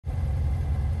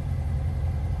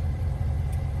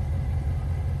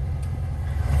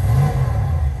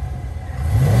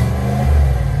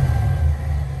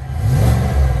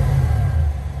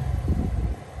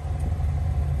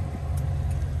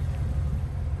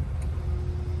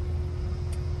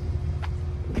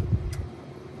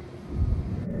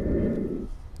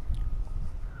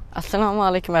Assalamu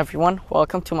alaikum everyone,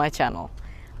 welcome to my channel.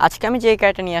 আজকে আমি যে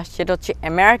গাড়িটা নিয়ে আসছি এটা হচ্ছে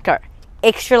আমেরিকার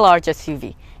এক্সট্রা লার্জ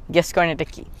এসইউভি। গেস করেন এটা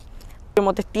কি? এর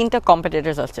মধ্যে তিনটা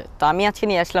কম্পিটিটরস আছে, তো আমি আজকে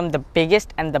নিয়ে আসলাম the biggest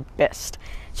and the best.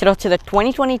 সেটা হচ্ছে the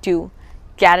 2022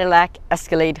 Cadillac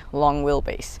Escalade long wheel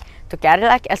base. তো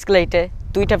Cadillac Escalade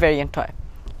দুইটা ভেরিয়েন্ট হয়,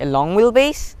 এ লং হুইল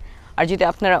বেস আর যদি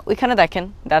আপনারা ওইখানে দেখেন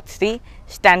that's the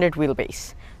standard wheel base.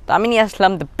 তো আমি নিয়ে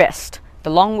আসলাম the best,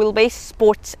 the long wheel base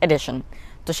sports edition.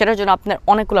 তো সেটার জন্য আপনার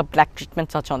অনেকগুলো ব্ল্যাক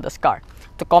ট্রিটমেন্টস আছে অন দিস কার।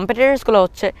 তো কম্পিটিটরসগুলো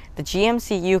হচ্ছে the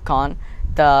GMC Yukon,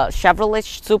 the শেভরলেট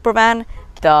সুপারভ্যান,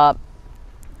 the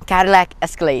Cadillac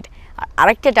Escalade। আর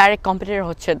আরেকটা ডাইরেক্ট কম্পিটিটর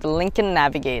হচ্ছে দ্য লিঙ্কন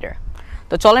ন্যাভিগেটর।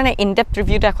 তো চলেন ইন ডেপথ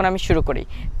রিভিউটা এখন আমি শুরু করি।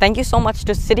 Thank you so much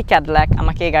two city Cadillac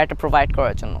আমাকে এই গাড়িটা প্রোভাইড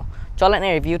করার জন্য। চলেন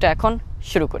এই রিভিউটা এখন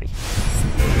শুরু করি।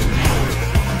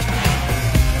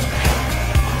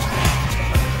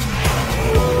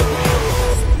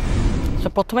 তো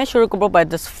প্রথমে শুরু করবো বাই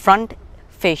দিস ফ্রন্ট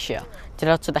ফেসিয়া,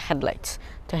 যেটা হচ্ছে দ্য হেডলাইটস।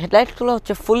 তো হেডলাইটগুলো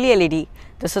হচ্ছে fully LED.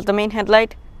 This is the main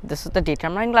headlight, this is the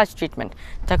day-time running lights treatment.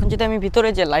 তো এখন যদি আমি ভিতরে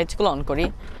যে লাইটসগুলো অন করি,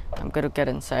 I'm going to get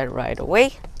inside right away.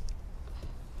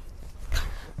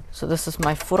 So this is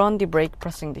my foot on the brake,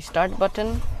 pressing the start button.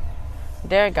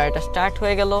 There, গাড়িটা start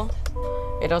হয়ে গেল।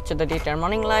 এটা হচ্ছে দ্য ডে-টাইম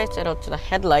রানিং লাইটস, এটা হচ্ছে দ্য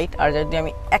হেডলাইট। আর যদি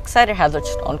আমি এক সাইডের হ্যাজার্ড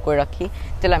অন করে রাখি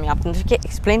তাহলে আমি আপনাদেরকে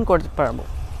এক্সপ্লেন করতে পারবো।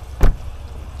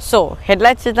 সো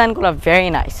হেডলাইটস ডিজাইনগুলো ভেরি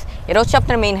নাইস। এটা হচ্ছে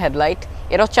আপনার মেইন হেডলাইট,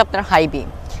 এটা হচ্ছে আপনার হাই বিম,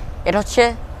 এটা হচ্ছে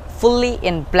fully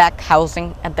in black housing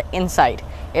at the inside.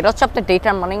 এটা হচ্ছে আপনার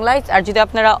ডে-টাইম রানিং লাইটস। আর যদি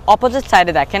আপনারা অপোজিট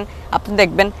সাইডে দেখেন আপনি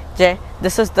দেখবেন যে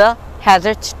দিস ইজ দ্য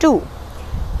হ্যাজার্ডস 2।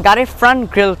 গাড়ির ফ্রন্ট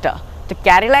গ্রিলটা, তো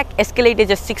ক্যাডিল্যাক এসকেলেডে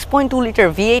যে 6.2 লিটার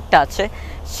V8টা আছে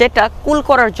সেটা কুল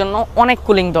করার জন্য অনেক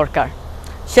কুলিং দরকার।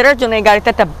 সেটার জন্য এই গাড়িতে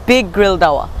একটা বিগ গ্রিল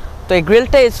দেওয়া। তো এই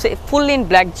গ্রিলটা ইজ ফুললি ইন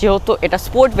ব্ল্যাক, যেহেতু এটা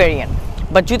স্পোর্ট ভেরিয়েন্ট।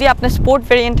 বাট যদি আপনি স্পোর্ট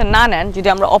ভেরিয়েন্টটা না নেন, যদি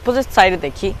আমরা অপোজিট সাইডে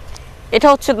দেখি, এটা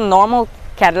হচ্ছে the normal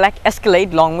Cadillac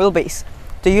Escalade long wheel base.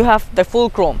 তো you have the full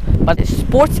Chrome. But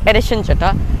sports edition যেটা,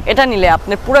 এটা নিলে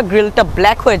আপনার পুরো গ্রিলটা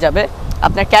ব্ল্যাক হয়ে যাবে।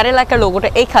 আপনার ক্যাডিল্যাকের লোগোটা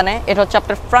এইখানে, এটা হচ্ছে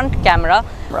আপনার ফ্রন্ট ক্যামেরা,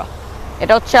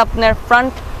 এটা হচ্ছে আপনার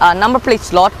ফ্রন্ট নাম্বার প্লেট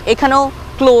স্লট। এখানেও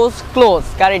ক্লোজ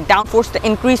গাড়ির ডাউন ফোর্সটা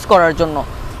ইনক্রিজ করার জন্য।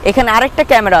 এখানে আরেকটা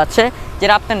ক্যামেরা আছে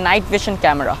যেটা আপনার নাইট ভিশন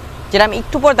ক্যামেরা, যেটা আমি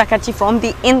একটু পর দেখাচ্ছি from the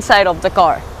inside of the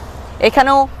car.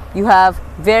 এখানেও you have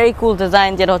very cool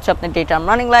design, যেটা হচ্ছে আপনার ডে-টাইম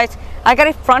রানিং লাইটস। আর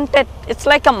গাড়ির ফ্রন্টে it's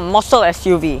like a muscle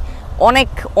SUV,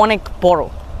 অনেক বড়।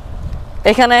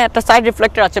 এখানে একটা সাইড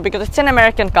রিফ্লেক্টর আছে, বিকজ ইটস অ্যান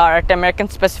আমেরিকান কার, একটা আমেরিকান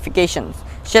স্পেসিফিকেশনস।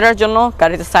 সেটার জন্য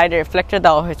গাড়িতে সাইডে রিফ্লেক্টর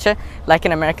দেওয়া হয়েছে লাইক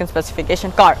অ্যান আমেরিকান স্পেসিফিকেশন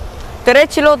কার। তো এটাই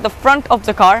ছিল the front of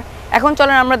the car. এখন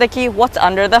চলেন আমরা দেখি হোয়াটস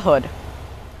আন্ডার দ্য হুড।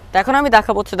 তো এখন আমি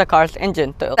দেখাবো হচ্ছে দ্য কারস ইঞ্জিন।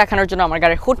 তো দেখানোর জন্য আমার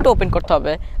গাড়ির হুডটা ওপেন করতে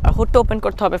হবে, আর হুডটা ওপেন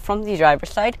করতে হবে ফ্রম দি ড্রাইভার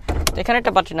সাইড। তো এখানে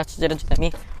একটা বাটন আছে যেটা যদি আমি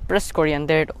প্রেস করি অ্যান্ড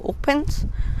দেয়ার ইট ওপেন্স।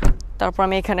 তারপর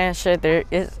আমি এখানে এসে দেয়ার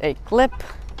ইজ এ ক্লিপ,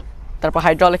 তারপর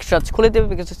হাইড্রোলিক স্ট্রাচ খুলে দেবে,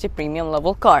 বিকজ হচ্ছে প্রিমিয়াম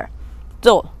লেভেল কার।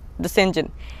 তো this engine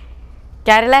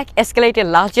Cadillac Escalade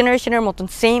last জেনারেশনের মতন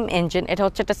সেম ইঞ্জিন। এটা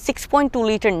হচ্ছে একটা 6.2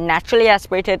 litre naturally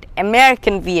aspirated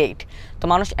American V8। তো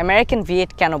মানুষ আমেরিকান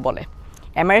V8 কেন বলে?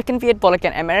 আমেরিকান V8 বলে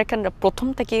কেন? আমেরিকানরা প্রথম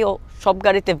থেকেই সব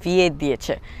গাড়িতে V8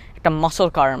 দিয়েছে একটা মাসল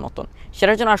কারের মতন।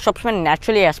 সেটার জন্য আর সবসময়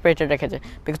ন্যাচারালি অ্যাসপিরেটেড রেখেছে,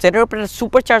 বিকজ এটার উপরে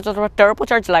সুপার চার্জ অথবা টার্বো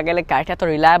চার্জ লাগালে গাড়িটা এত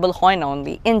রিলায়েবল হয় না অন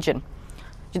দি ইঞ্জিন।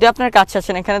 যদি আপনার কাছে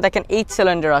আছেন, এখানে দেখেন 8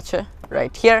 সিলিন্ডার আছে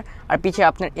রাইট হিয়ার, আর পিছিয়ে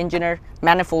আপনার ইঞ্জিনের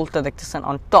ম্যানিফোল্ডটা দেখতেছেন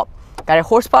অন টপ। গাড়ির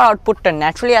হোর্স পাওয়ার আউটপুটটা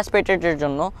ন্যাচারালি অ্যাসপিরেটেডের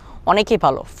জন্য অনেকই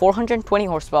ভালো, 420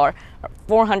 হোর্স পাওয়ার,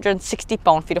 460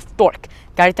 পাউন্ড ফিট অফ টর্ক।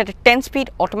 গাড়িতে একটা 10 স্পিড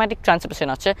অটোমেটিক ট্রান্সমিশন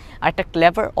আছে আর একটা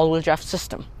clever all wheel drive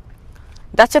system.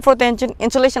 That's it for the engine.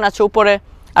 Insulation আছে উপরে,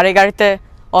 আর এই গাড়িতে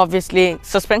অবভিয়াসলি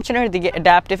সাসপেনশনের দিকে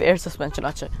অ্যাডাপটিভ এয়ার সাসপেনশন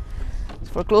আছে।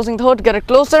 For closing the hood, get it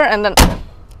closure and then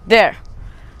দেয়ার।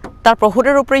 তারপর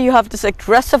হুডের উপরে you have this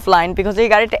aggressive line, because এই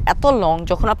গাড়িটা এত লং,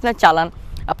 যখন আপনার চালান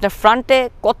আপনার ফ্রন্টে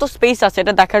কত স্পেস আছে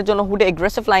এটা দেখার জন্য হুডে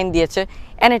এগ্রেসিভ লাইন দিয়েছে,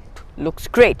 অ্যান্ড ইট লুকস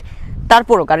গ্রেট।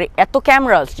 তারপরও গাড়ির এত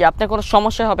ক্যামেরাস যে আপনার কোনো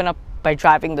সমস্যা হবে না বাই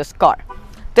ড্রাইভিং দিস কার।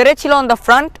 তো এটা ছিল অন দ্য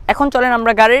ফ্রন্ট। এখন চলেন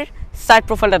আমরা গাড়ির সাইড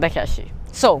প্রোফাইলটা দেখে আসি।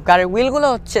 সো গাড়ির হুইলগুলো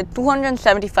হচ্ছে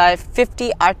 275, 50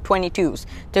 আর 22s।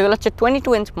 তো এগুলো হচ্ছে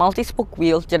 22 ইঞ্চ মাল্টিস্পোক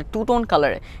হুইলস, যেটা 2 টোন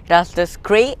কালারে। এটা has this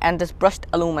grey and this brushed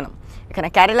aluminium. এখানে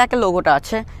ক্যাডিল্যাকের লোগোটা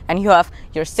আছে, and you have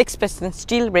your 6 piston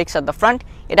still ব্রেকস at the front.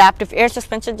 এটা অ্যাক্টিভ এয়ার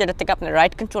সাসপেনশন, যেটা থেকে আপনার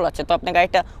রাইড কন্ট্রোল আছে, তো আপনি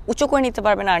গাড়িটা উঁচু করে নিতে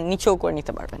পারবেন আর নিচেও করে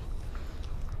নিতে পারবেন।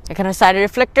 এখানে side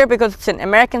reflector, because it's an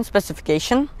American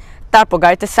specification. তারপর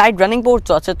গাড়িতে সাইড রানিং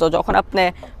বোর্ডসও আছে, তো যখন আপনি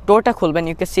ডোরটা খুলবেন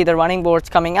you can see the running boards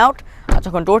coming out. আর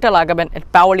যখন ডোরটা লাগাবেন ইট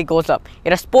পাওয়ারলি গোজ আপ।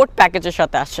 এটা স্পোর্ট প্যাকেজের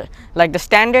সাথে আসে, like the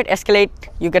standard এসকেলেড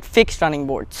you get fixed running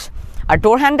boards. আর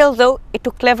ডোর হ্যান্ডেলসেও একটু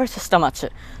ক্লেভার সিস্টেম আছে,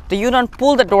 তো you don't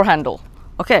pull the door handle,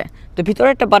 ওকে? তো ভিতরে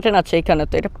একটা বাটন আছে এখানে,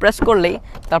 তো এটা প্রেস করলেই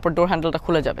তারপর ডোর হ্যান্ডেলটা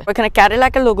খুলে যাবে। এখানে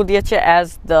ক্যাডিল্যাকের লোগো দিয়েছে as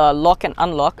the lock and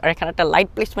unlock, আর এখানে একটা লাইট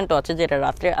প্লেসমেন্টও আছে যেটা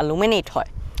রাত্রে অ্যালুমিনেট হয়।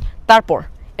 তারপর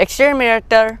এক্সটেরিয়র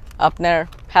মিররটার আপনার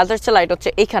হ্যাজার্ডস লাইট হচ্ছে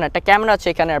এইখানে, একটা ক্যামেরা আছে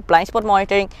এখানে, আর ব্লাইন্ড স্পট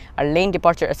মনিটরিং আর লেন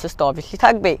ডিপার্চার অ্যাসিস্ট তো অবভিয়াসলি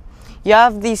থাকবে। You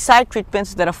have the side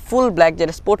treatments that R full black,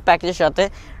 যেটা স্পোর্ট প্যাকেজের সাথে।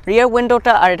 রিয়ার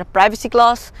উইন্ডোটা আর এটা privacy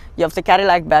glass. You have the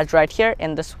Cadillac badge right here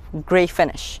in this grey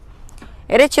finish.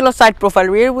 এটাই ছিল side profile.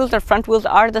 Rear wheels R front wheels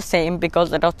are the same because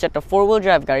এটা হচ্ছে একটা 4 wheel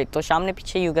drive গাড়ি, তো সামনে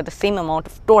পিছিয়ে you get the same amount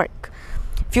of torque.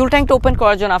 Fuel ট্যাঙ্কটা open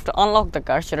করার জন্য আফটার আনলক দ্য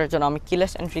কার, সেটার জন্য আমি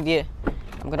কিলেস এন্ট্রি দিয়ে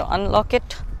I'm going to unlock it,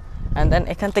 and then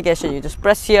এখান থেকে এসে you just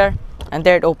press here and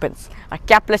there it opens. R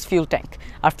ক্যাপলেস fuel tank,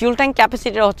 R fuel tank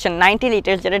capacity হচ্ছে 90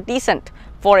 লিটার, যেটা ডিসেন্ট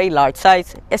ফর এই লার্জ সাইজ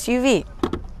এসইউভি।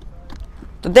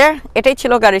 তো এটাই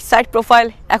ছিল গাড়ির সাইড প্রোফাইল।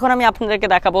 এখন আমি আপনাদেরকে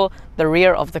দেখাবো the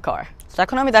rear of the car. তো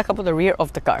এখন আমি দেখাবো the rear of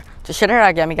the car. তো সেটার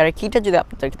আগে আমি গাড়ির কিটা যদি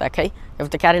আপনাদেরকে দেখাই, you have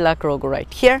the Cadillac logo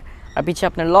right here, আর পিছে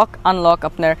আপনার লক আনলক,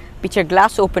 আপনার পিছের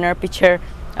গ্লাস ওপেনার, পিছের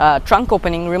ট্রাঙ্ক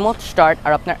ওপেনিং, রিমোট স্টার্ট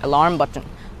আর আপনার অ্যালার্ম বাটন।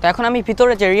 তো এখন আমি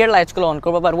ভিতরে যে রিয়ার লাইটসগুলো অন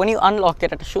করবো, বাট ওয়েন ইউ আনলক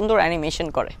এটা একটা সুন্দর অ্যানিমেশন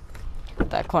করে।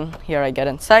 তো এখন here I get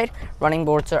inside, running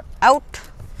boards R out.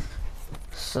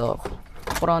 So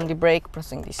put on the brake,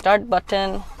 pressing the start button.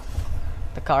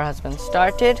 The car has been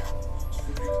started.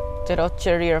 There is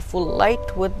a rear full light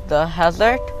with the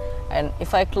hazard, and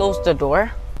if I close the door,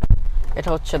 it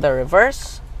হচ্ছে the reverse.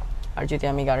 আর যদি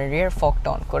আমি গাড়ির rear fog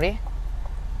on করি,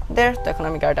 তো এখন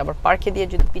আমি গাড়িটা আবার পার্কে দিয়ে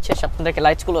যদি পিছে আপনাদেরকে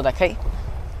লাইটসগুলো দেখাই।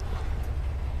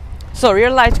 So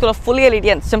rear লাইটসগুলো fully LED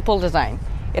and simple design.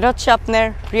 এটা হচ্ছে আপনার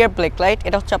রিয়ার ব্রেক লাইট,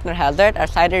 এটা হচ্ছে আপনার হ্যাজার্ড, আর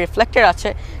সাইডে রিফ্লেক্টর আছে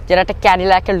যেটা একটা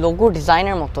ক্যাডিল্যাকের লোগো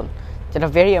ডিজাইনের মতন, যেটা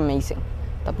ভেরি অ্যামেজিং।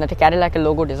 তো আপনার একটা ক্যাডিল্যাকের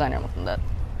লোগো ডিজাইনের মতন,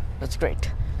 দ্যাটস গ্রেট।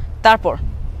 তারপর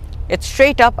ইটস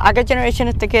স্ট্রেট আপ, আগের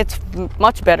জেনারেশনের থেকে ইটস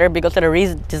মাচ বেটার বিকজ এটা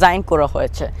ডিজাইন করা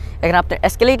হয়েছে। এখানে আপনার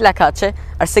এসকেলেড লেখা আছে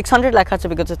আর 600 লেখা আছে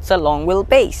because it's a long wheel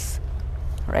base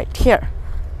right here.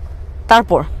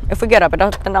 তারপর ইফ ইউ গেট আপ, এটা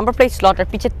হচ্ছে নাম্বার প্লেট স্লট, আর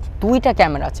পিছে দুইটা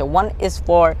ক্যামেরা আছে, one is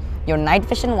for your night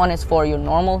vision, one is for your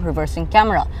normal reversing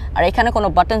camera. আর এখানে কোনো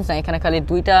বাটনস নেই, এখানে খালি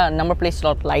দুইটা নাম্বার প্লেট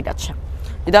স্লট লাইট আছে।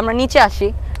 যদি আমরা নিচে আসি,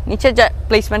 নিচের যে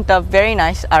প্লেসমেন্টটা ভেরি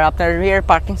নাইস, আর আপনার রিয়ার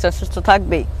পার্কিং সেন্সর তো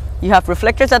থাকবেই। You have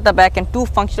reflectors at the back and 2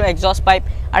 functional exhaust pipe,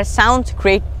 and sounds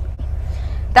great.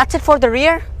 That's it for the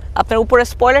rear. আপনার উপরে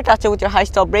স্পয়লারটা আছে with your high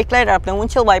stop brake light, আর আপনার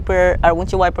windshield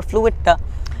wiper fluidটা,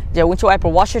 যে windshield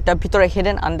wiper washerটা ভিতরে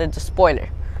hidden under the spoiler.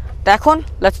 তো এখন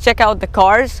let's check out the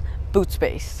car's boot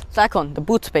space. So এখন the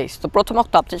boot space, তো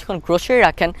প্রথমত আপনি যখন গ্রোসারি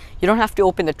রাখেন, you don't have to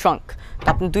open the trunk. তো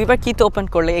আপনি দুইবার কিতে ওপেন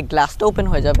করলে এই গ্লাসটা ওপেন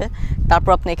হয়ে যাবে,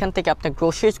 তারপর আপনি এখান থেকে আপনার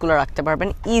গ্রোসারিজগুলো রাখতে পারবেন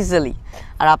ইজিলি।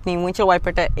 আর আপনি উইন্ডশিল্ড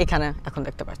ওয়াইপারটা এখানে এখন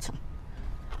দেখতে পাচ্ছেন।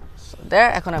 সো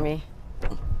এখন আমি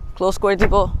ক্লোজ করে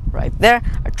দিব রাইট দেয়ার।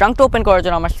 আর ট্রাঙ্কটা ওপেন করার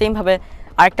জন্য আমার সেমভাবে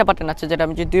আরেকটা বাটন আছে, যেটা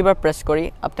আমি যদি দুইবার প্রেস করি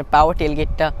আপনার পাওয়ার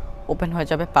টেলগেটটা ওপেন হয়ে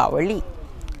যাবে পাওয়ারলি।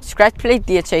 স্ক্র্যাচ প্লেট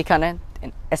দিয়েছে এখানে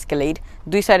এসকেলেড,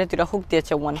 দুই সাইডে দুটো হুক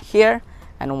দিয়েছে, one here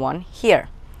and one here.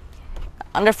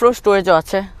 আন্ডারফ্লোর স্টোরেজও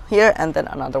আছে here and then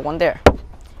another one দেয়ার।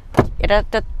 এটা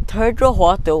একটা third rho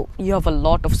হওয়াতেও you have a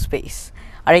lot of speech.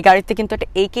 আর এই গাড়িতে কিন্তু একটা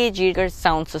AKG-র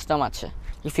সাউন্ড সিস্টেম আছে,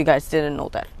 if you guys didn't know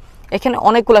that. এখানে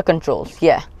অনেকগুলো কন্ট্রোলস,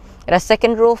 এটা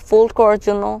সেকেন্ড রো ফোল্ড করার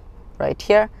জন্য right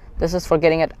here, this is for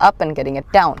getting it up and getting it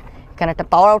down. এখানে একটা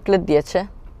পাওয়ার আউটলেট দিয়েছে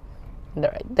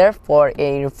right there for a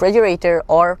refrigerator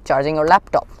or charging your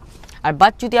laptop. R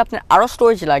but যদি আপনার আরও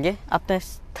স্টোরেজ লাগে, আপনি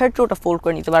থার্ড রোটা ফোল্ড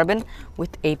করে নিতে পারবেন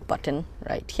with a button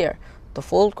right here. তো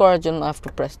ফোল্ড করার জন্য I have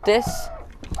to press this.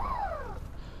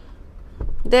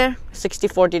 There,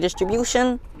 60-40 distribution.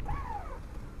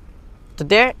 তো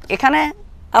এখানে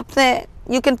আপনি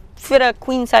you can fit a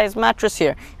queen size mattress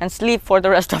here and sleep for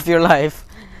the rest of your life.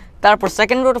 তারপর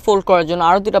সেকেন্ড রোটা ফোল্ড করার জন্য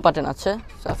আরও দুটা বাটন আছে,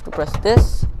 so I have to press this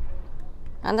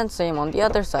and then same on the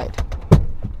other side.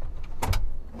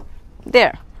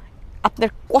 There, আপনার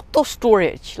কত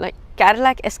storage, like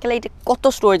Cadillac এসকেলেডে কত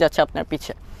storage আছে আপনার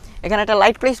পিছে। এখানে একটা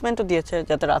লাইট প্লেসমেন্টও দিয়েছে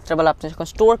যাতে রাত্রেবেলা আপনি যখন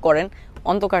স্টোর করেন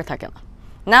অন্ধকার থাকে না।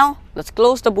 Now let's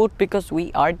close the boot because we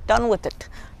are done with it.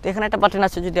 তো এখানে একটা বাটন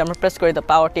আছে, যদি আমরা প্রেস করি দ্য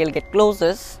পাওয়ার টেলগেট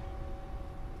ক্লোজেস।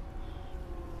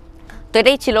 তো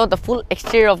এটাই ছিল the full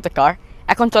exterior of the car.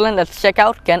 এখন চলেন let's check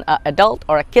out can a adult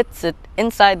or a kid seat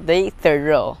inside the third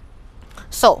rho.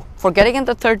 So for getting in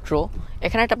the third rho,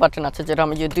 এখানে একটা button আছে যেটা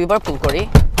আমি যদি দুইবার পুল করি,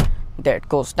 there it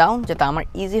goes down, যেটা আমার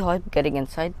ইজি হয় getting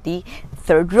inside the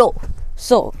third rho.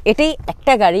 So এটাই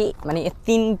একটা গাড়ি, মানে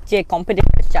তিন যে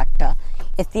কম্পিটিটর চারটা,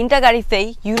 এই তিনটা গাড়িতেই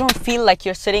you don't feel like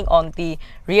your sitting on the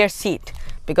rear seat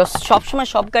because সবসময়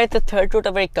সব গাড়িতে third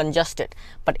rota very congested,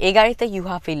 but এই গাড়িতে you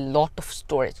have a lot of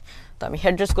storage. তো আমি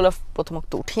হেডরেস্টগুলো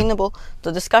প্রথমত উঠিয়ে নেবো। তো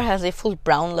this car has a full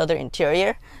brown leather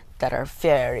interior, that are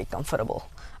very comfortable.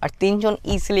 আর তিনজন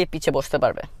easily পিছে বসতে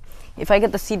পারবে. If I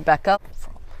get the seat back up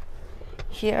from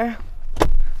here,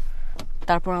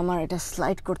 তারপর আমার এটা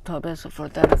স্লাইড করতে হবে, so for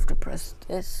that I have to press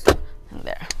this and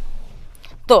there.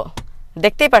 তো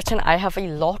দেখতেই পাচ্ছেন I have a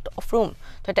lot of room,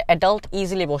 তো এটা অ্যাডাল্ট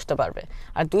ইজিলি বসতে পারবে।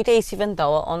 আর দুইটা এসি ভেন্ট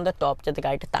দেওয়া অন দ্য টপ যাতে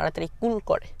গাড়িটা তাড়াতাড়ি কুল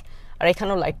করে, আর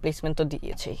এখানেও লাইট প্লেসমেন্ট তো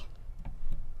দিয়েছেই।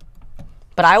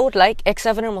 But I would like X7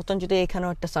 এর মতন যদি এখানেও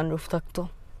একটা সানরুফ থাকতো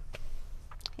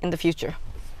ইন দ্য ফিউচার।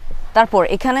 তারপর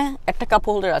এখানে একটা কাপ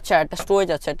হোল্ডার আছে, আর একটা স্টোরেজ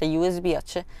আছে, একটা ইউএসবি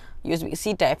আছে, USB C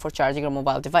type for charging এর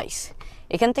মোবাইল ডিভাইস।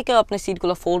 এখান থেকেও আপনি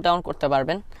সিটগুলো ফোল্ড ডাউন করতে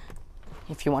পারবেন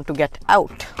if you want to get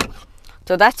out.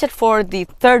 So that's it for the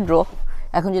third row.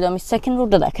 এখন যদি আমি সেকেন্ড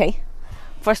রোটা দেখাই,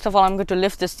 first of all I'm going to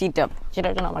lift the seat up,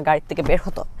 যেটার জন্য আমার গাড়ি থেকে বের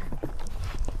হতো।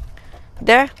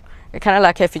 There, এখানে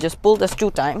লেখা if you just pull this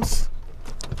 2 times,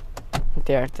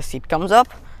 there the seat comes up.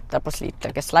 তারপর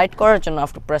সিটটাকে স্লাইড করার জন্য I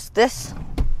have to press this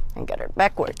and get it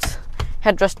backwards.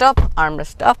 Headrest up,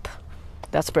 armrest up.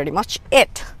 That's pretty much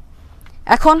it.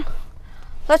 এখন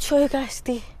let's show you guys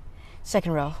the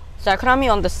second row. So এখন আমি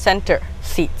on the center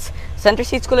seats. Center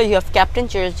seats গুলো you have captain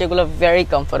chairs যেগুলো very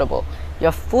comfortable. You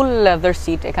have full leather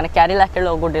seat, এখানে Cadillac এর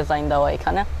logo design দেওয়া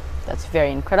এখানে, that's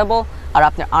very incredible. আর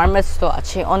আপনার armrest তো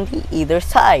আছে on the either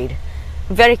side,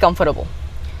 very comfortable.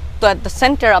 তো at the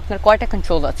center আপনার কয়টা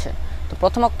কন্ট্রোল আছে? তো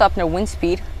প্রথমত আপনার wind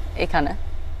speed এখানে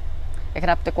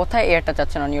আপনি কোথায় এয়ারটা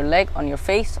চাচ্ছেন, on your leg, on your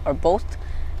face or both.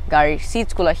 গাড়ির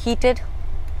seats গুলো heated,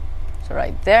 so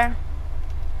right there,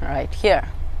 right here.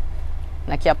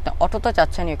 নাকি আপনি অটোতে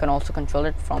চাচ্ছেন, you can also control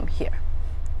it from here.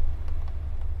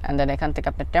 And then এখান থেকে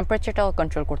আপনি টেম্পারেচারটাও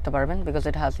কন্ট্রোল করতে পারবেন because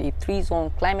it has a 3-zone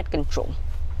climate control.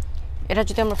 এটা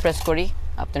যদি আমরা প্রেস করি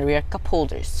আপনার rear cup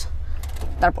holders,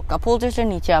 তারপর cup holders এর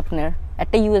নিচে আপনার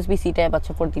একটা USB C type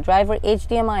আছে for the driver,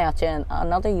 HDMI আছে and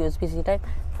another USB C type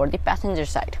for the passenger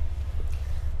side.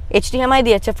 HDMI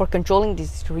দিয়েছে for controlling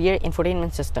this rear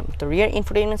infotainment system. তো rear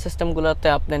infotainment system গুলোতে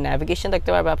আপনি navigation দেখতে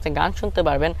পারবেন, আপনি গান শুনতে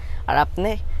পারবেন, আর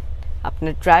আপনি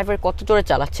আপনার ড্রাইভার কত জোরে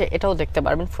চালাচ্ছে এটাও দেখতে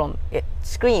পারবেন from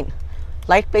screen.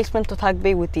 লাইট প্লেসমেন্ট তো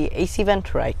থাকবেই with the AC vent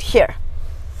right here.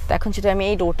 তো এখন যদি আমি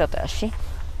এই ডোরটাতে আসি,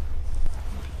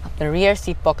 আপনার rear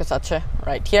seat pockets আছে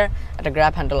right here, একটা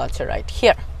grab handle আছে right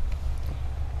here.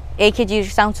 AKG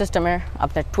sound system এর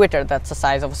আপনার Twitter, that's the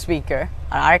size of a speaker,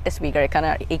 আর আরেকটা স্পিকার এখানে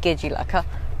আর AKG লেখা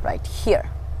right here.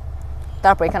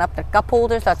 তারপর এখানে আপনার কাপ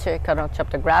হোল্ডার্স আছে, এখানে হচ্ছে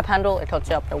আপনার grab handle, এটা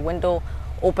হচ্ছে আপনার উইন্ডো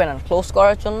ওপেন অ্যান্ড ক্লোজ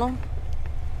করার জন্য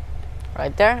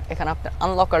right there. এখানে আপনার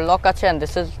আনলক আর লক আছে, and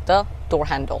this is the door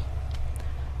handle.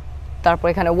 তারপর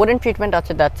এখানে wooden treatment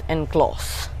আছে, that's in gloss.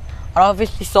 R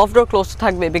obviously soft door close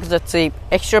থাকবে because it's a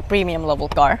extra premium level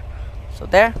car. So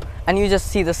there, and you just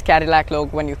see this Cadillac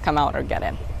logo when you come out or get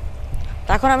in.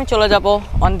 এখন আমি চলে যাব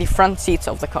on the front seats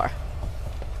of the car.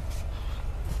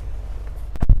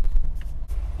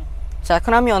 So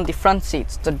এখন আমি on the front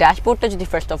seats. তো ড্যাশবোর্ডটা যদি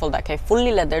first of all দেখাই,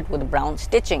 fully leathered with brown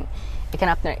stitching.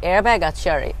 এখানে আপনার এয়ারব্যাগ আছে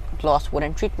আর গ্লস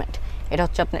wooden treatment. এটা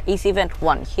হচ্ছে আপনার AC vent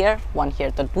one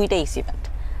here, তো দুইটা AC vent.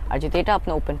 আর যদি এটা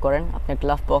আপনি ওপেন করেন, আপনার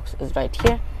glove box is right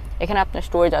here. এখানে আপনার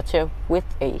স্টোরেজ আছে with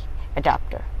a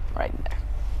adapter right there.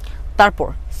 তারপর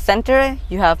সেন্টারে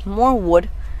you have more wood,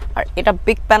 আর এটা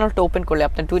বিগ প্যানেলটা ওপেন করলে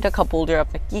আপনার দুইটা কাপ হোল্ডার,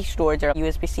 আপনার কি স্টোরেজ আর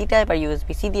USB C টাইপ আর USB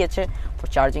C দিয়েছে for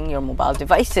charging your mobile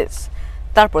devices.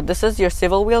 তারপর this is your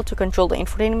swivel wheel to control the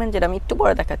infotainment, যেটা আমি একটু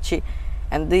পরে দেখাচ্ছি,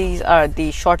 and these are the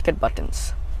shortcut buttons.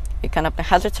 এখানে আপনি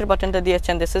hazards এর বাটনটা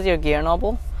দিয়েছেন, this is your gear knob,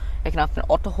 এখানে আপনার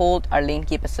auto hold আর lane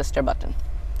keep assistor button.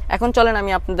 এখন চলেন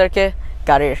আমি আপনাদেরকে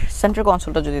গাড়ির সেন্টার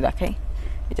কনসোলটা যদি দেখাই,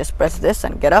 you just press this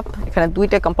and get up. এখানে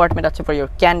দুইটা কম্পার্টমেন্ট আছে for your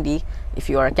candy if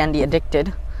you are candy addicted.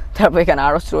 তারপর এখানে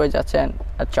আরো স্টোরেজ আছে and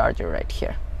a charger right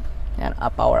here and a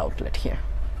power outlet here.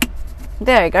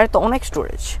 There, গাড়ি তো অনেক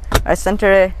স্টোরেজ। আর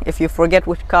সেন্টারে if you forget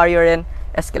which car you're in,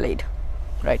 Escalade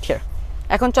right here.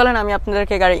 এখন চলেন আমি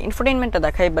আপনাদেরকে গাড়ির ইনফোটেইনমেন্টটা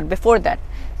দেখাই, বাট বিফোর দ্যাট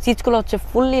সিটসগুলো হচ্ছে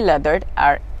fully লেদার্ড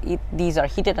R these are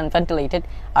heated and ventilated,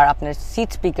 আর আপনার সিট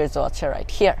স্পিকারসও আছে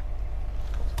right here.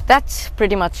 That's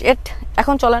pretty much it.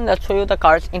 এখন চলেন let's show you the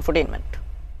car's infotainment.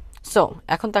 So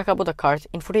এখন দেখাবো the car's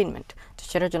infotainment. তো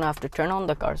সেটার জন্য I have to turn on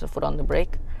the car, so foot on the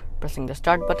brake, pressing the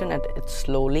start button and it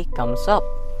slowly comes up.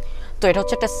 তো এটা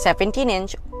হচ্ছে একটা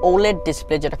 17-inch OLED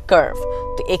display যেটা কার্ভ।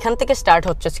 তো এখান থেকে স্টার্ট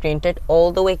হচ্ছে স্ক্রিনটা all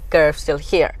the way curved still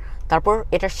here. তারপর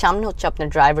এটার সামনে হচ্ছে আপনার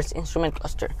drivers instrument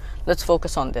cluster. Let's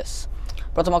focus on this.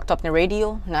 প্রথমত আপনার radio,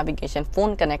 navigation, phone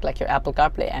connect like your Apple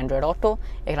CarPlay, Android auto,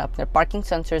 এখানে আপনার পার্কিং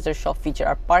সেন্সরসের সব ফিচার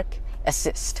আর পার্ক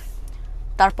অ্যাসিস্ট।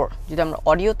 তারপর যদি আমরা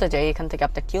অডিওতে যাই, এখান থেকে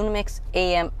আপনার টিউনমিক্স,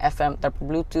 AM, FM, তারপর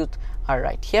ব্লুটুথ আর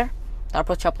রাইট হিয়ার।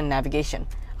 তারপর হচ্ছে আপনার ন্যাভিগেশন।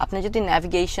 আপনি যদি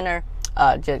ন্যাভিগেশনের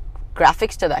যে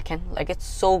গ্রাফিক্সটা দেখেন, like it's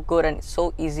so good and so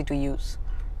easy to use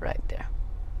right দেয়ার।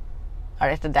 আর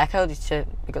এটা দেখাও দিচ্ছে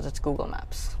বিকজ ইটস গুগল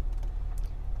ম্যাপস।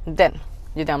 দেন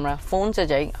যদি আমরা ফোনসে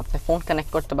যাই, আপনি ফোন কানেক্ট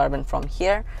করতে পারবেন ফ্রম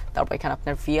হিয়ার। তারপর এখানে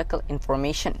আপনার ভেহিকল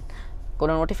ইনফরমেশন,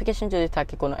 কোনো নোটিফিকেশন যদি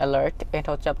থাকে, কোনো অ্যালার্ট, এটা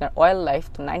হচ্ছে আপনার অয়েল লাইফ,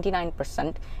 তো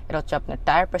 99%। এটা হচ্ছে আপনার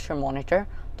টায়ার প্রেশার মনিটর,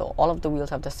 তো all of the wheels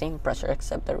have the same pressure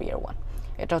except the rear one.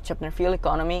 এটা হচ্ছে আপনার ফিউল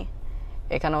ইকোনমি,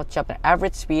 এখানে হচ্ছে আপনার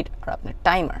অ্যাভারেজ স্পিড আর আপনার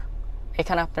টাইমার।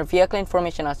 এখানে আপনার ভেহিকল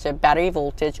ইনফরমেশন আছে, ব্যাটারি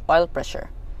ভোল্টেজ, অয়েল প্রেশার।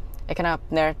 এখানে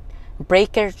আপনার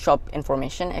ব্রেকের সব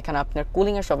ইনফরমেশন, এখানে আপনার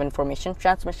কুলিংয়ের সব ইনফরমেশন,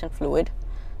 ট্রান্সমিশন ফ্লুইড।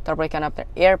 তারপর এখানে আপনার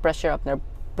এয়ার প্রেশার, আপনার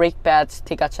ব্রেক প্যাডস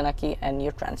ঠিক আছে নাকি, অ্যান্ড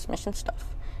ইউর ট্রান্সমিশন স্টাফ।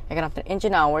 এখানে আপনার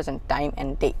engine hours and time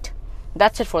and date.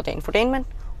 That's it for the infotainment.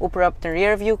 উপরে আপনার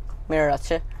রিয়ার ভিউ মিরর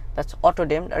আছে, দ্যাটস অটো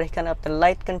ডিমড। আর এখানে আপনার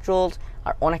লাইট কন্ট্রোলস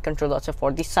আর অনেক কন্ট্রোল আছে ফর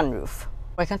দি সানরুফ।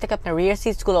 এখান থেকে আপনার রিয়ার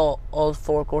সিটসগুলো অল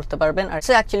ফোর করতে পারবেন, আর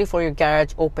it's actually for your garage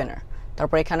opener.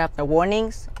 তারপর এখানে আপনার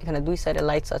ওয়ার্নিংস, এখানে দুই সাইডে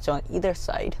লাইটস আছে অন ইদার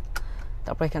সাইড।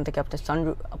 তারপর এখান থেকে আপনার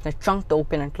সানরুফ, আপনার ট্রাঙ্কটা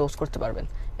ওপেন অ্যান্ড ক্লোজ করতে পারবেন।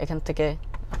 এখান থেকে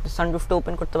আপনি সানরুফটা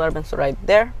ওপেন করতে পারবেন, so right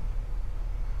there.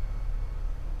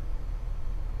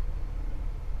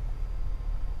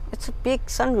 It's a big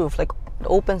sunroof, like it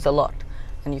opens a lot,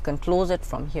 and you can close it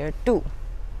from here too.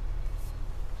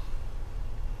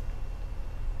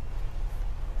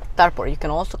 Tarpor, you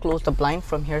can also close the blind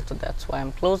from here, so that's why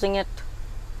I'm closing it.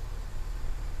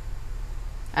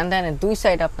 And then in dui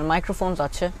side apnar microphones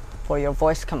ache for your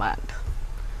voice command.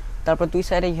 Tarpor dui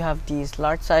side you have these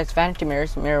large size vanity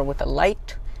mirrors, mirror with a light,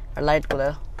 or light gulo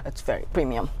it's very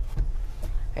premium.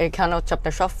 Ekhane hocche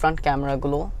apnar sob front camera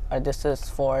gulo, or this is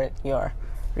for your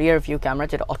rear view camera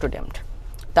যেটা auto deemed.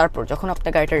 তারপর যখন আপনি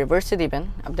গাড়িটা রিভার্সে দিবেন,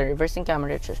 আপনার reversing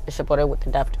camera এসে পড়ে with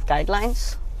adaptive guidelines.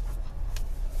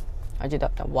 আর যদি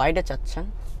আপনি ওয়াইডে চাচ্ছেন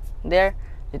দেয়ার,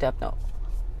 যদি আপনি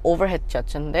ওভারহেড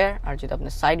চাচ্ছেন দেয়ার, আর যদি আপনি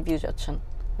সাইড ভিউ চাচ্ছেন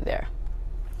দেয়ার।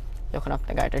 যখন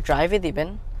আপনি গাড়িটা ড্রাইভে দিবেন,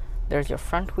 there is your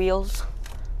front wheels,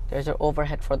 there is your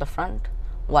overhead for the front,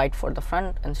 wide for the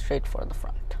front and straight for the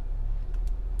front.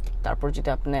 তারপর যদি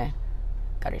আপনি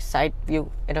গাড়ির সাইড ভিউ,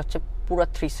 এটা হচ্ছে পুরো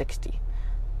 360,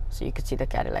 so you can see the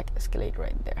Cadillac Escalade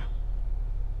right there.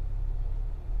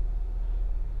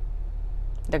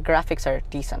 The graphics are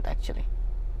decent actually.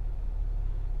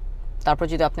 তারপর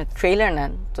যদি আপনি ট্রেলার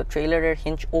নেন, তো ট্রেলারের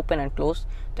হিঞ্চ ওপেন অ্যান্ড ক্লোজ,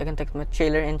 তো এখান থেকে আপনি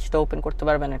ট্রেলার হিঞ্চটা ওপেন করতে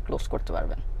পারবেন অ্যান্ড ক্লোজ করতে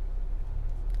পারবেন।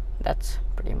 দ্যাটস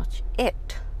প্রিটি মাচ ইট।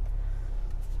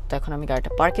 তো এখন আমি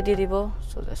গাড়িটা পার্কে দিয়ে দিব,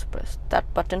 so just press that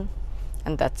button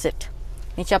and that's it.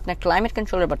 নিচে আপনার ক্লাইমেট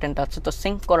কন্ট্রোলের বাটনটা আছে, তো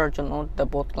সিঙ্ক করার জন্য দ্য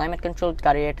বোথ ক্লাইমেট কন্ট্রোল,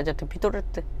 গাড়ির এটা যাতে ভিতরের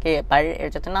থেকে বাইরের এর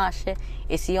যাতে না আসে।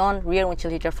 AC on, rear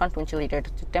windshield heater, front windshield heater, এটা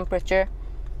হচ্ছে টেম্পারেচার।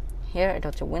 হিয়ার এটা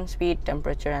হচ্ছে উইন্ড স্পিড,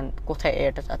 টেম্পারেচার অ্যান্ড কোথায়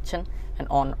এয়ারটা চাচ্ছেন, অ্যান্ড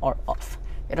অন অর অফ।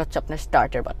 এটা হচ্ছে আপনার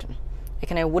স্টার্টার বাটন।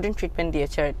 এখানে উডেন ট্রিটমেন্ট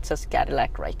দিয়েছে, it's a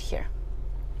Cadillac right here.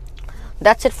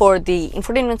 That's it for the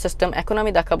infotainment system. এখন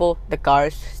আমি দেখাবো the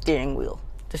cars steering wheel.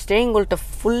 The steering wheel is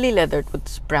fully leathered with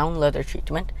this brown leather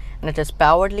treatment, and it is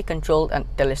powerfully controlled and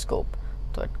telescope.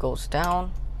 So it goes down,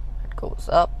 it goes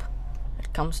up, it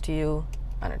comes to you,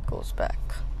 and it goes back.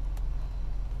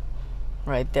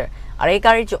 Right there. আর এই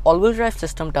গাড়ির যে all wheel drive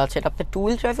সিস্টেমটা আছে, এটা আপনি 2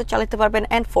 wheel ড্রাইভও চালাতে পারবেন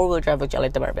and 4 wheel ড্রাইভও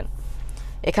চালাতে পারবেন।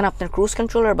 এখানে আপনার cruise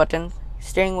controller button,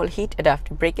 steering wheel hit,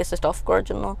 adaptive break assist of করার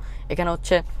জন্য। এখানে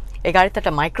হচ্ছে এই গাড়িতে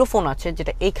একটা মাইক্রোফোন আছে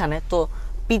যেটা এইখানে, তো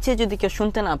পিছে যদি কেউ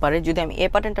শুনতে না পারে, যদি আমি এই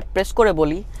বাটনটা প্রেস করে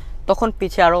বলি, তখন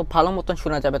পিছে আরও ভালো মতন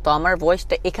শোনা যাবে। তো আমার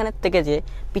ভয়েসটা এখানের থেকে যে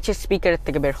পিছের স্পিকারের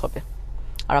থেকে বের হবে,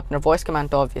 আর আপনার ভয়েস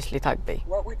কমান্ডটা অবভিয়াসলি থাকবেই।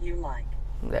 What would you like?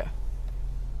 There.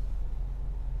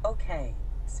 Okay.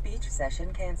 Speech session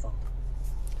canceled.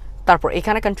 তারপর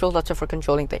এখানে কন্ট্রোলস আছে for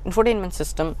controlling the infotainment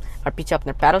system, আর পিছে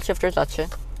আপনার প্যাডেল শিফটার্স আছে।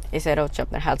 এই সাইডে হচ্ছে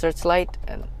আপনার hazards light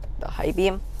and the high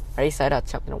beam, আর এই সাইডে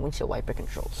আছে আপনার windshield wiper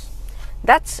controls.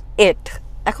 That's it.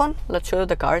 এখন let's show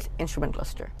the cars instrument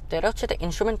cluster. তো এটা হচ্ছে দ্য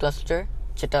ইনস্ট্রুমেন্ট ক্লাস্টার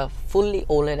যেটা fully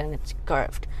OLED and it's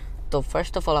curved. তো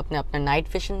ফার্স্ট অফ অল আপনি আপনার নাইট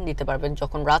ভিশন দিতে পারবেন,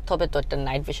 যখন রাত হবে তো একটা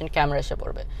নাইট ভিশন ক্যামেরা এসে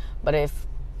পড়বে। But if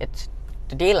it's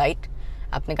day light,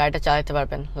 আপনি গাড়িটা চালাতে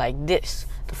পারবেন লাইক দিস।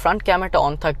 তো ফ্রন্ট ক্যামেরাটা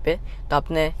অন থাকবে, তো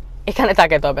আপনি এখানে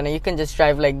তাকাতে হবে না, you can just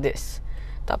drive like this.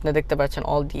 তো আপনি দেখতে পাচ্ছেন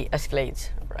অল দি এসক্লেডস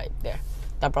রাইট দেয়ার।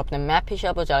 তারপর আপনি ম্যাপ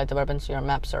হিসাবেও চালাতে পারবেন, so your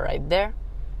maps R right দেয়ার।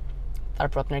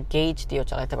 তারপর আপনার গেজ দিয়েও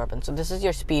চালাতে পারবেন। So this is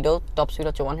your Speedo, top speed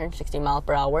হচ্ছে 160 মাইল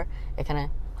পার আওয়ার। এখানে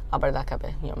আবার দেখাবে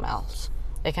ইউর মাইলস।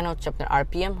 এখানে হচ্ছে আপনার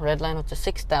আরপিএম, রেড লাইন হচ্ছে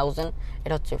 6000।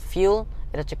 এটা হচ্ছে ফিউল,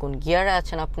 এটা হচ্ছে কোন গিয়ারে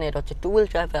আছেন আপনি, এটা হচ্ছে 2 হুইল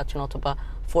ড্রাইভে আছেন অথবা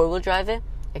 4 হুইল ড্রাইভে।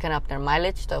 এখানে আপনার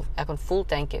মাইলেজ, তো এখন ফুল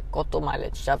ট্যাঙ্কে কত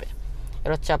মাইলেজ যাবে।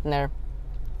 এটা হচ্ছে আপনার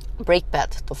ব্রেক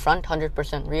প্যাড, তো ফ্রন্ট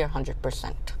 100%, রিয়ার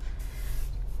 100%।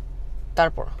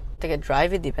 তারপর থেকে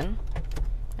ড্রাইভে দিবেন,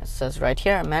 it says right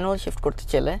here manual shift করতে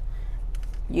চাইলে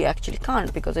you actually can't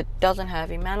because it doesn't have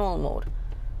a manual mode,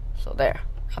 so there,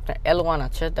 আপনার L1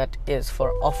 আছে, that is for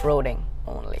off roading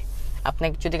only. আপনি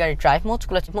যদি গাড়ি ড্রাইভ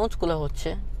মোডসগুলো হচ্ছে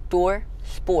ট্যুর,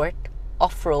 স্পোর্ট,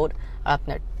 অফ রোড। আর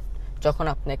আপনার যখন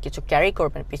আপনি কিছু ক্যারি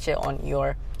করবেন পিছে অন ইউর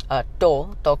টো,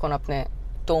 তখন আপনি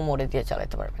টো মোডে দিয়ে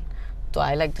চালাতে পারবেন। তো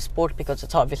I like the sport because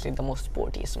it's obviously the most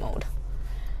স্পোর্টিয়েস্ট mode.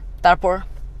 তারপর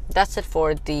that's it for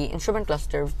the instrument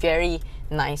cluster, very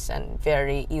nice and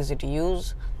very easy to use.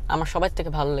 আমার সবার থেকে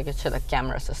ভালো লেগেছে the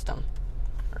camera system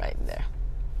right there,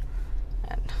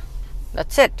 and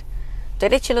that's it. তো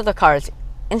এটাই ছিল the curse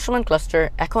instrument cluster.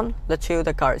 এখন let's show you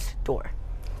the curse ডোর।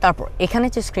 তারপর এখানে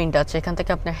যে স্ক্রিনটা আছে, এখান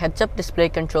থেকে আপনার হেডস আপ ডিসপ্লে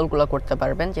কন্ট্রোলগুলো করতে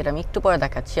পারবেন, যেটা আমি একটু পরে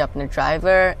দেখাচ্ছি। আপনার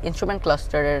ড্রাইভার ইনস্ট্রুমেন্ট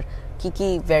ক্লাস্টারের কী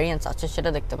ভ্যারিয়েন্টস আছে সেটা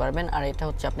দেখতে পারবেন। আর এটা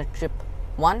হচ্ছে আপনার ট্রিপ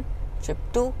 1, ট্রিপ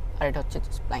 2, আর এটা হচ্ছে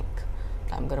blank.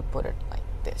 I'm gonna put it like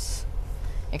this.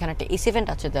 এখানে একটা এসি ভেন্ট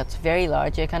আছে, দ্যাটস ভেরি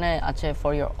লার্জ। এখানে আছে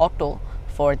for your auto,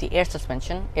 for the air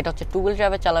suspension. এটা হচ্ছে 2 হুইল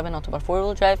ড্রাইভে চালাবেন অথবা 4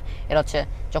 হুইল ড্রাইভ। এটা হচ্ছে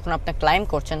যখন আপনি ক্লাইম্ব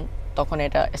করছেন তখন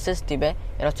এটা অ্যাসিস্ট দিবে।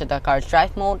 এটা হচ্ছে the car drive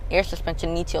mode. Air suspension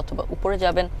নিচে অথবা উপরে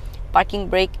যাবেন। পার্কিং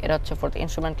ব্রেক, এটা হচ্ছে for the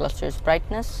instrument clusters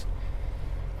brightness,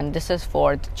 and this is for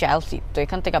the child seat. তো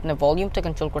এখান থেকে আপনি ভলিউমটা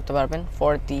কন্ট্রোল করতে পারবেন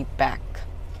ফর দি ব্যাক।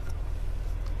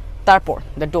 তারপর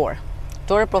দ্য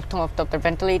ডোরের প্রথম আপনার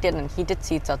ভেন্টিলেটেড অ্যান্ড হিটেড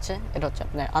সিটস আছে। এটা হচ্ছে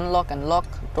আপনার unlock and lock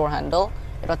door handle.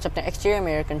 এটা হচ্ছে আপনার এক্সটেরিয়র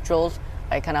মিরর কন্ট্রোলস।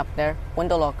 আর এখানে আপনার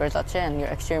উইন্ডো লকার্স আছে and your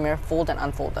exterior mirror fold and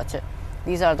unfold আছে।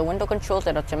 These are the window controls.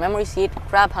 এটা হচ্ছে মেমোরি সিট,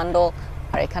 ক্র্যাব হ্যান্ডেল।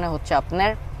 আর এখানে হচ্ছে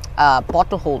আপনার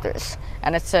bottle holders,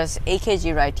 and it says AKG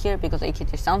right here because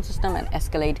AKG sound system and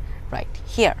Escalade right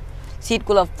here.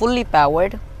 Seatগুলো fully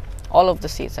powered, all of the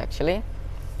seats actually,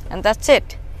 and that's it.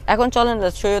 এখন চলেন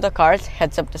let's show you the car's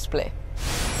heads up display.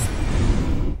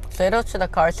 So এটা হচ্ছে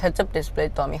the car's heads up display.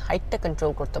 তো আমি হাইটটা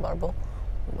control করতে পারবো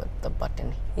with the button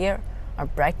here, R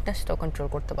ব্রাইটনেসটাও control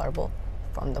করতে পারবো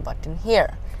from the button here.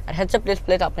 R heads up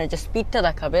display তে আপনার যে স্পিডটা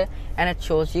দেখাবে and it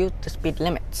shows you the speed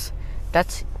limits.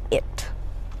 That's it.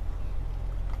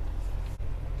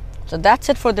 So that's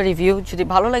it for the review. যদি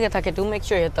ভালো লাগে থাকে do make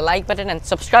sure you hit the like button and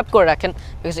subscribe করে রাখেন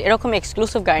because এরকম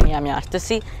এক্সক্লুসিভ গাড়ি নিয়ে আমি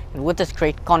আসতেছি with this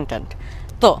great content.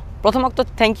 তো প্রথমত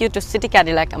thank you two city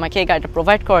Cadillac আমাকে এই গাড়িটা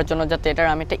প্রোভাইড করার জন্য, যাতে এটার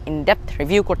আমি একটা ইনডেপথ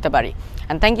রিভিউ করতে পারি।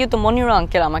 And thank you two Monira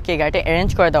uncle আমাকে এই গাড়িটা অ্যারেঞ্জ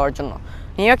করে দেওয়ার জন্য।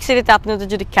 নিউ ইয়র্ক সিটিতে আপনাদের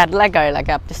যদি ক্যাডিল্যাক গাড়ি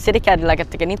লাগে আপনি সিটি ক্যাডিল্যাকের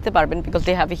থেকে নিতে পারবেন because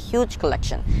they have a huge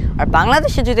collection. আর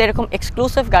বাংলাদেশে যদি এরকম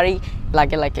এক্সক্লুসিভ গাড়ি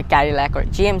লাগে লাইক ক্যাডিল্যাক আর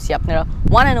জিএমসি, আপনারা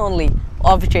one and only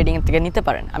Abhi trading থেকে নিতে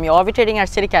পারেন। আমি অভি ট্রেডিং আর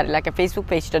সিটি ক্যাডিল্যাকের ফেসবুক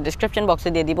পেজটা ডিসক্রিপশন বক্সে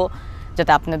দিয়ে দিব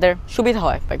যাতে আপনাদের সুবিধা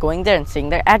হয় by going there and seeing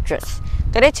there address.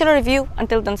 তো এটাই ছিল review.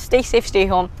 Until then stay safe, stay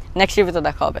home. Next রিভিউতে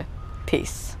দেখা হবে।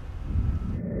 পিস।